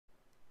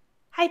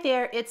Hi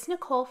there, it's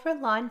Nicole for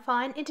Lawn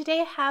Fawn, and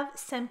today I have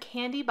some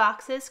candy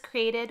boxes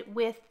created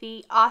with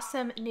the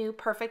awesome new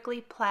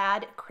Perfectly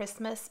Plaid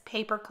Christmas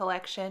paper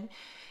collection.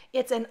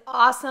 It's an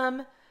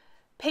awesome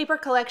paper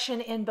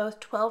collection in both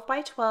 12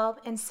 by 12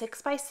 and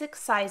 6 by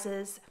 6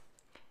 sizes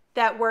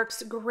that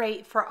works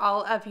great for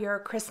all of your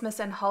Christmas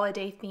and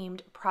holiday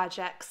themed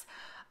projects.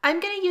 I'm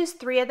going to use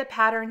 3 of the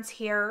patterns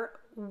here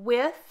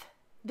with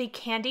the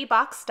candy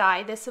box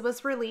die. This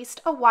was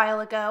released a while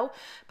ago,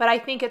 but I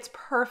think it's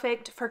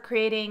perfect for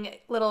creating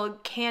little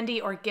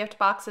candy or gift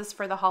boxes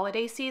for the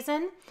holiday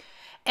season.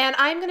 And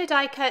I'm going to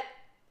die cut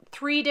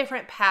 3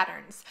 different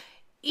patterns.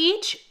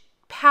 Each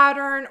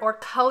pattern or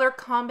color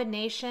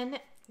combination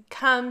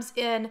comes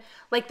in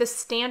like the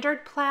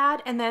standard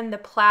plaid and then the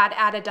plaid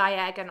at a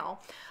diagonal.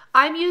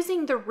 I'm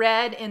using the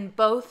red in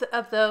both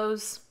of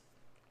those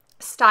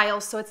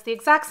styles, so it's the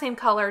exact same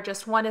color,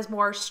 just one is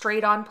more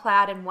straight on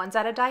plaid and one's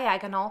at a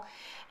diagonal.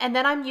 And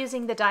then I'm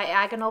using the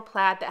diagonal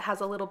plaid that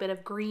has a little bit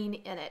of green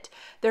in it.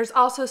 There's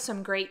also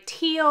some great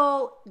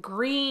teal,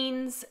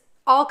 greens,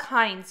 all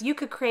kinds. You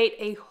could create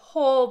a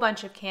whole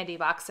bunch of candy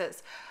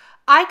boxes.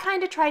 I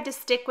kind of tried to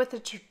stick with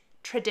the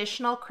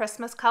traditional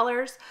Christmas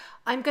colors.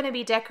 I'm going to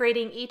be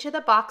decorating each of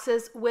the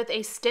boxes with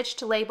a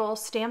stitched label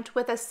stamped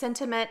with a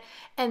sentiment,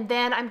 and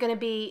then I'm going to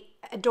be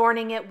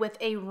adorning it with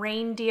a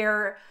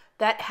reindeer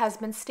that has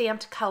been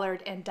stamped,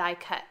 colored, and die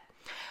cut.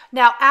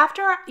 Now,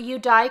 after you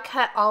die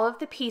cut all of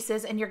the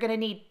pieces, and you're going to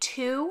need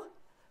 2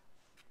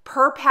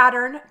 per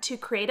pattern to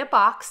create a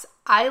box,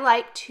 I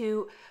like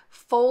to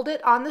fold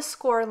it on the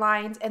score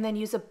lines and then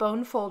use a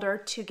bone folder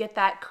to get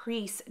that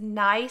crease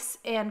nice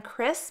and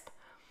crisp.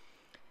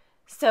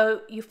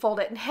 So you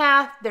fold it in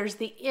half, there's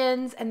the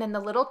ends, and then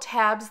the little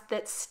tabs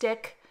that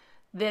stick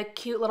the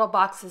cute little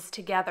boxes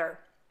together.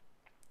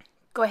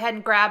 Go ahead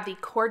and grab the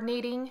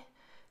coordinating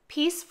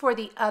piece for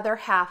the other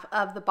half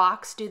of the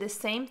box. Do the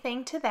same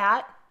thing to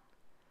that.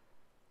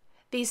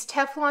 These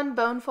Teflon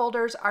bone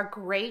folders are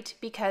great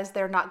because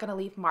they're not going to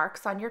leave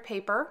marks on your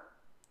paper.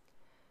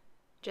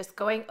 Just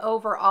going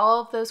over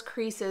all of those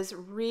creases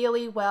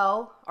really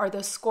well, or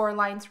those score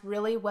lines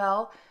really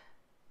well,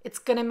 it's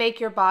going to make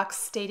your box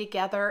stay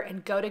together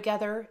and go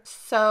together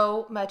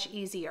so much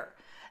easier.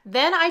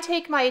 Then I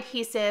take my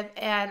adhesive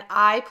and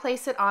I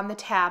place it on the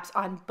tabs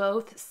on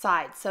both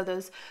sides. So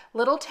those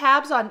little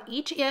tabs on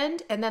each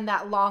end and then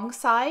that long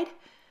side.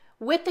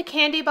 With the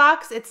candy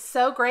box, it's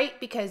so great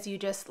because you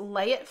just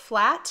lay it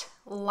flat,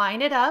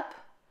 line it up,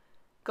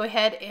 go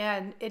ahead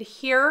and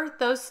adhere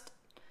those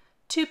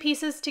 2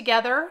 pieces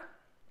together.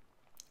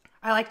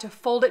 I like to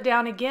fold it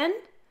down again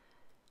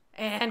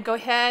and go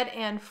ahead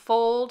and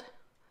fold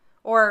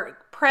or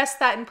press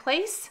that in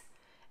place.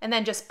 And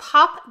then just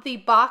pop the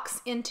box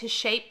into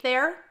shape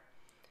there.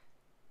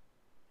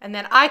 And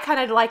then I kind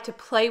of like to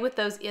play with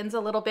those ends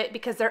a little bit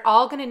because they're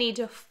all going to need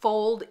to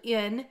fold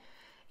in.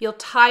 You'll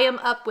tie them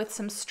up with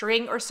some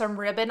string or some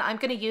ribbon. I'm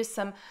going to use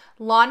some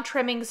Lawn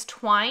Trimmings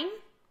twine.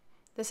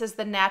 This is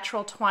the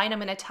natural twine. I'm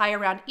going to tie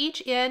around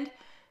each end.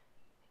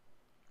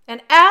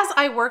 And as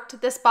I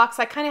worked this box,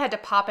 I kind of had to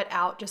pop it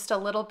out just a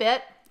little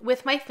bit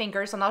with my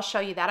fingers, and I'll show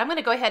you that. I'm going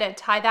to go ahead and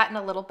tie that in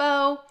a little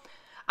bow.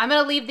 I'm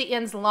going to leave the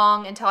ends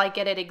long until I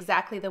get it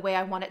exactly the way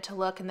I want it to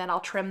look, and then I'll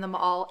trim them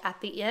all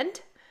at the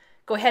end.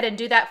 Go ahead and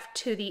do that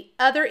to the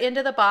other end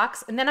of the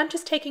box, and then I'm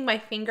just taking my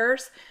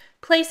fingers,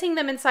 placing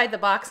them inside the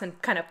box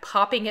and kind of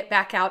popping it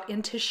back out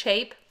into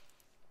shape.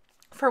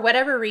 For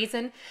whatever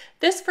reason,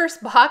 this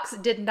first box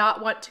did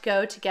not want to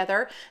go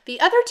together. The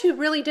other 2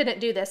 really didn't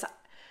do this.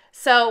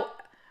 So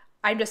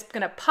I'm just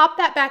going to pop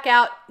that back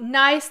out.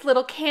 Nice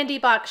little candy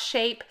box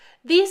shape.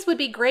 These would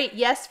be great,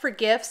 yes, for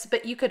gifts,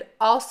 but you could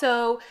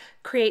also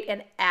create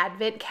an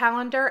advent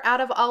calendar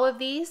out of all of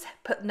these,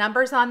 put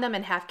numbers on them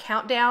and have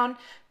countdown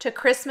to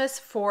Christmas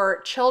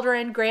for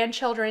children,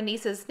 grandchildren,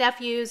 nieces,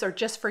 nephews, or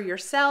just for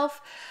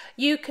yourself.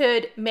 You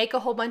could make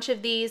a whole bunch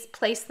of these,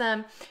 place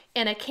them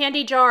in a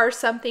candy jar or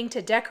something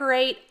to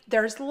decorate.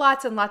 There's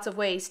lots and lots of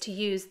ways to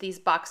use these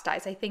box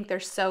dies. I think they're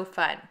so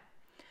fun.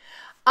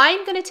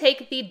 I'm going to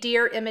take the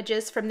deer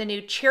images from the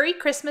new Cherry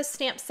Christmas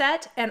stamp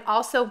set and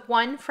also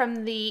one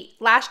from the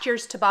last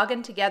year's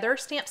Toboggan Together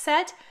stamp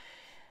set.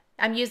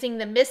 I'm using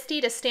the Misty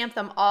to stamp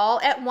them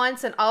all at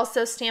once and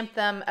also stamp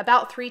them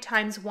about 3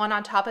 times, one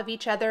on top of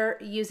each other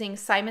using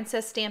Simon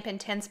Says Stamp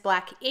Intense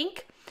black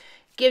ink.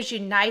 Gives you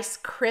nice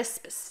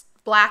crisp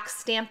black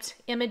stamped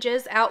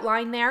images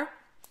outlined there.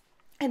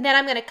 And then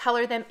I'm going to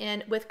color them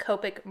in with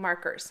Copic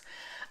markers.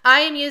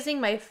 I am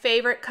using my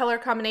favorite color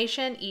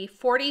combination,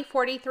 E40,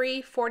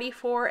 43,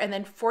 44, and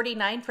then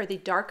 49 for the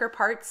darker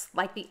parts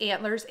like the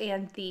antlers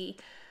and the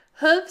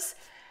hooves.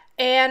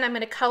 And I'm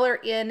going to color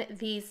in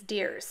these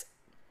deers.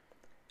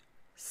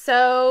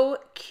 So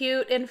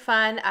cute and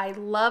fun. I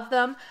love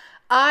them.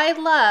 I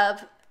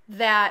love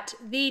that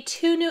the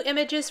 2 new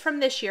images from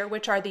this year,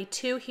 which are the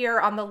 2 here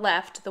on the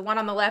left, the one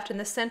on the left in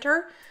the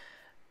center,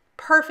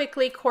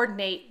 perfectly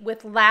coordinate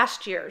with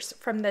last year's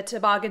from the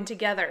Toboggan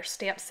Together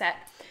stamp set.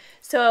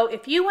 So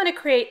if you want to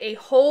create a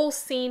whole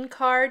scene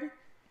card,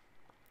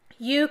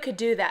 you could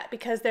do that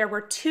because there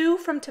were 2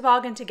 from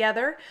Toboggan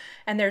Together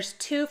and there's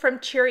 2 from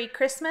Cheery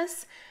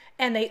Christmas,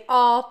 and they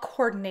all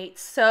coordinate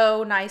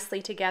so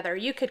nicely together.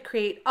 You could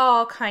create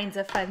all kinds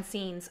of fun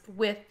scenes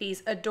with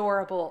these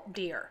adorable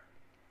deer.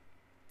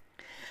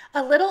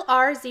 A little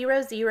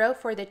R00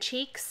 for the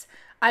cheeks.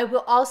 I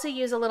will also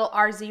use a little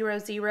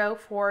R00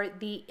 for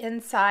the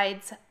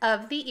insides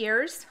of the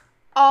ears.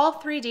 All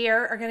 3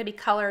 deer are going to be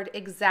colored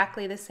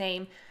exactly the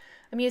same.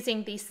 I'm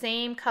using the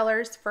same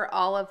colors for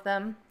all of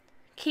them.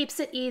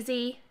 Keeps it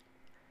easy,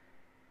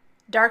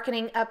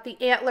 darkening up the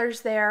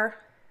antlers there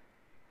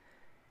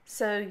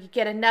so you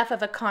get enough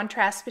of a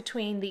contrast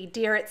between the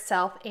deer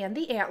itself and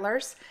the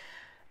antlers.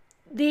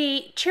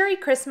 The Cheery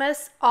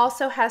Christmas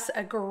also has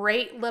a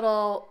great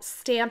little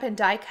stamp and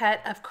die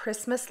cut of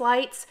Christmas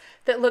lights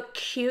that look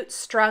cute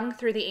strung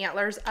through the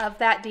antlers of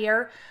that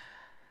deer.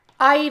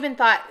 I even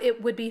thought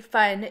it would be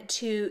fun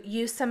to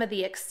use some of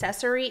the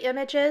accessory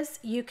images.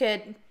 You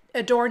could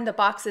adorn the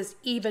boxes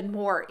even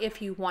more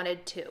if you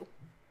wanted to.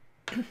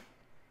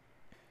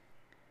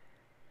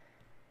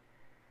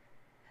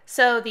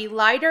 So the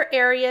lighter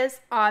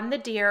areas on the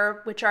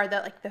deer, which are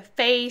the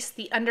face,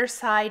 the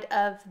underside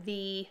of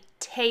the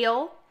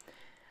tail,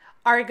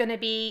 are going to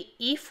be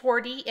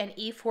E40 and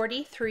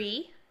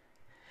E43.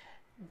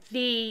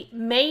 The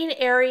main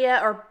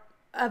area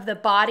of the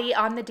body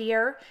on the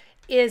deer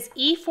is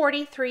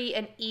E43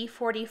 and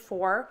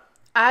E44.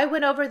 I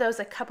went over those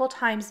a couple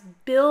times,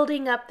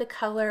 building up the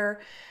color,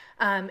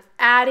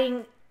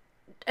 adding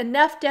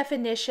enough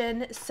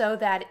definition so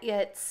that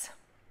it's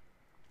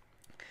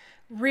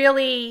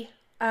really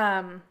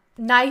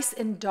nice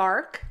and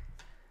dark.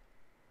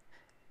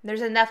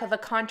 There's enough of a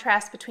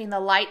contrast between the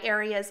light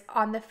areas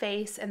on the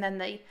face and then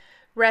the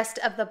rest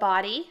of the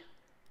body.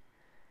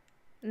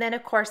 And then,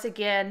 of course,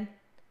 again,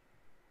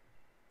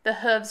 the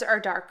hooves are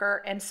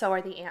darker and so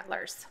are the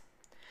antlers.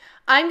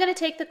 I'm going to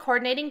take the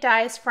coordinating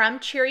dies from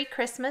Cheery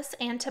Christmas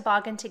and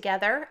Toboggan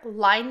Together,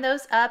 line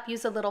those up,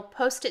 use a little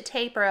post-it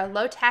tape or a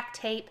low-tack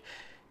tape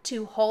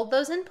to hold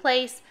those in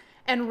place,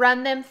 and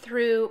run them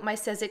through my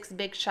Sizzix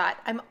Big Shot.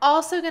 I'm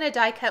also going to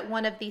die cut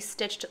one of these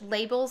stitched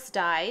labels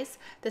dies.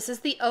 This is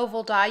the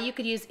oval die. You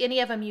could use any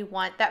of them you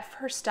want. That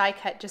first die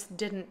cut just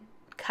didn't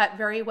cut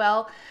very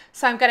well,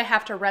 so I'm going to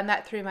have to run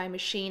that through my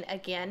machine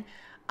again.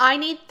 I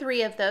need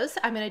 3 of those.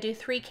 I'm going to do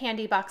 3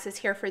 candy boxes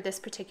here for this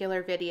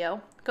particular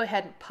video. Go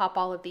ahead and pop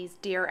all of these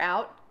deer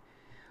out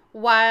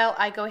while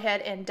I go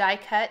ahead and die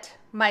cut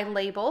my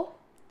label.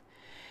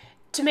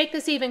 To make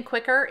this even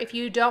quicker, if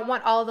you don't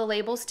want all of the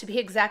labels to be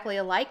exactly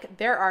alike,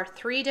 there are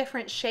 3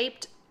 different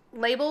shaped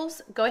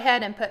labels. Go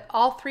ahead and put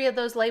all 3 of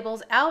those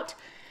labels out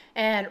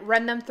and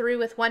run them through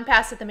with one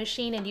pass at the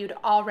machine and you'd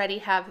already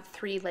have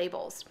 3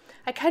 labels.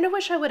 I kind of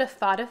wish I would have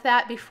thought of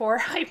that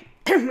before I,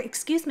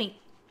 excuse me,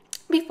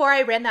 before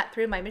I ran that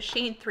through my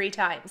machine 3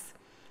 times.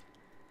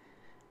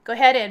 Go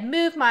ahead and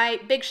move my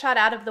Big Shot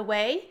out of the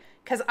way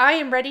because I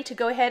am ready to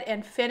go ahead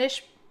and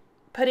finish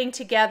putting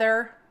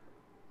together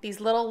these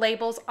little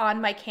labels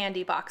on my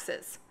candy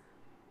boxes.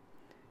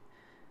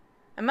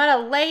 I'm going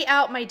to lay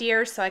out my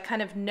deer so I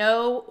kind of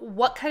know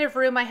what kind of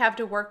room I have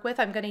to work with.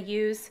 I'm going to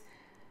use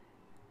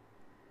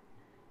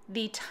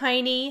the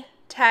tiny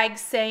tag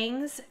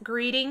sayings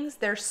greetings.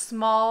 They're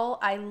small.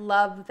 I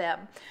love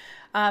them.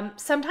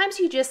 Sometimes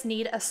you just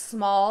need a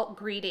small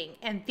greeting,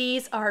 and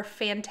these are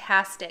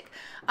fantastic.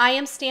 I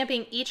am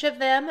stamping each of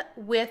them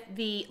with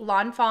the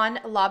Lawn Fawn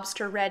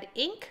Lobster Red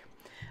ink.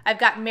 I've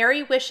got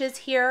Merry Wishes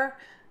here.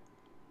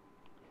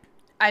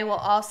 I will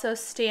also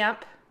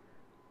stamp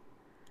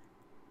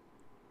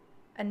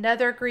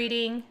another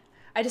greeting.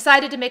 I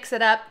decided to mix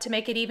it up to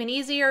make it even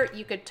easier.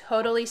 You could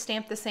totally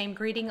stamp the same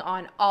greeting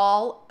on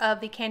all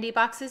of the candy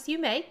boxes you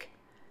make.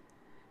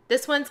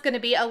 This one's going to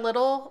be a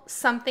little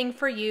something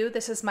for you.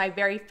 This is my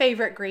very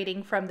favorite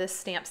greeting from this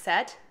stamp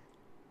set.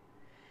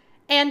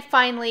 And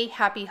finally,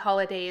 Happy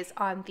Holidays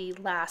on the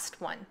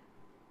last one.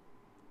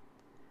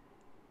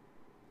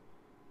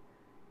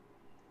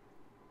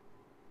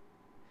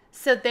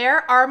 So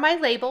there are my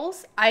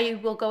labels. I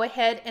will go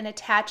ahead and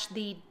attach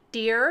the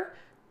deer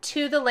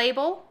to the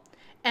label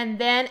and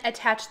then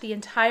attach the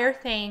entire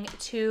thing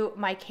to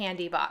my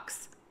candy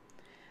box.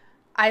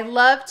 I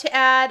love to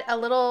add a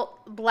little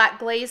black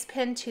glaze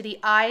pen to the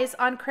eyes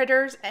on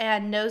critters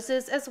and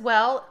noses as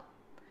well.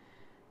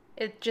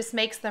 It just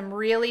makes them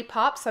really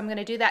pop, so I'm going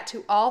to do that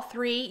to all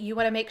 3. You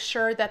want to make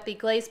sure that the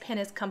glaze pen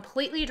is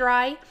completely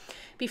dry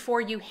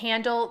before you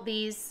handle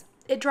these.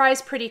 It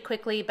dries pretty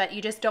quickly, but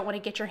you just don't want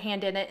to get your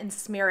hand in it and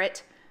smear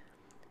it.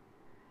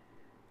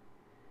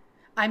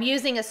 I'm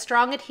using a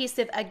strong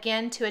adhesive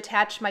again to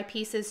attach my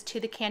pieces to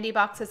the candy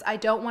boxes. I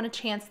don't want a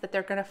chance that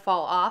they're going to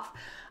fall off.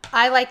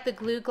 I like the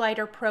Glue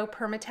Glider Pro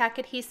Permatac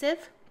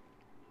adhesive.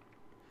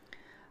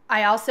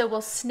 I also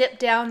will snip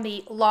down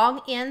the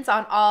long ends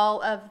on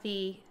all of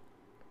the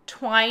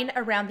twine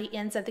around the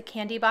ends of the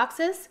candy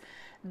boxes.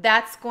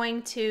 That's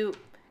going to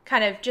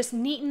kind of just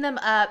neaten them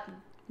up.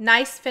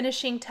 Nice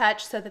finishing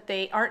touch so that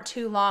they aren't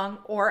too long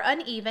or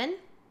uneven.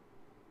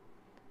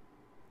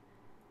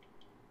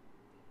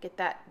 Get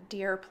that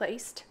deer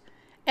placed.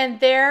 And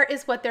there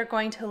is what they're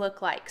going to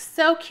look like.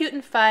 So cute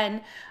and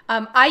fun.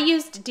 I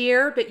used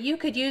deer, but you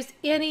could use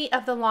any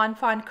of the Lawn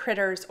Fawn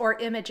critters or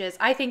images.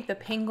 I think the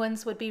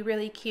penguins would be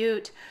really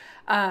cute.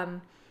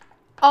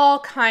 All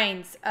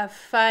kinds of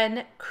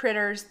fun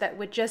critters that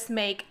would just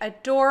make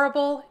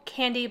adorable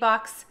candy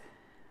box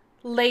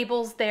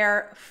labels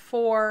there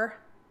for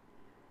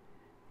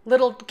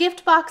little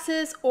gift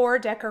boxes or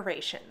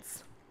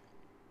decorations.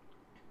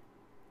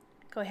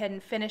 Go ahead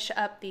and finish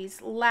up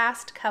these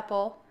last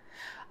couple.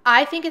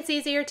 I think it's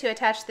easier to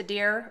attach the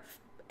deer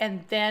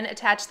and then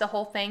attach the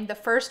whole thing. The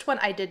first one,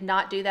 I did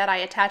not do that. I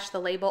attached the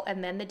label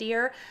and then the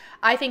deer.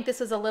 I think this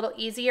is a little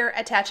easier,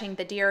 attaching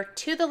the deer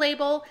to the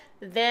label,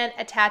 then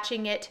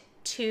attaching it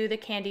to the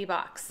candy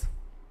box.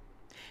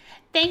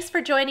 Thanks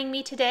for joining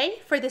me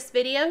today for this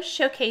video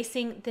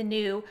showcasing the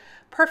new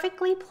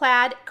Perfectly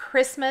Plaid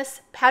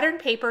Christmas pattern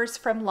papers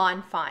from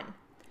Lawn Fawn.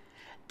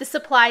 The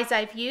supplies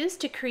I've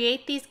used to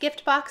create these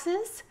gift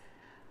boxes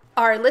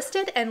are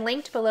listed and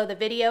linked below the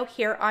video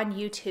here on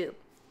YouTube.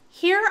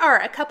 Here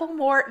are a couple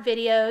more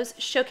videos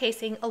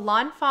showcasing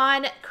Lawn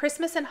Fawn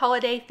Christmas and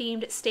holiday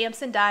themed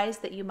stamps and dies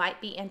that you might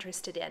be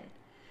interested in.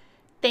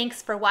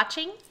 Thanks for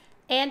watching,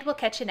 and we'll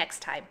catch you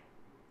next time.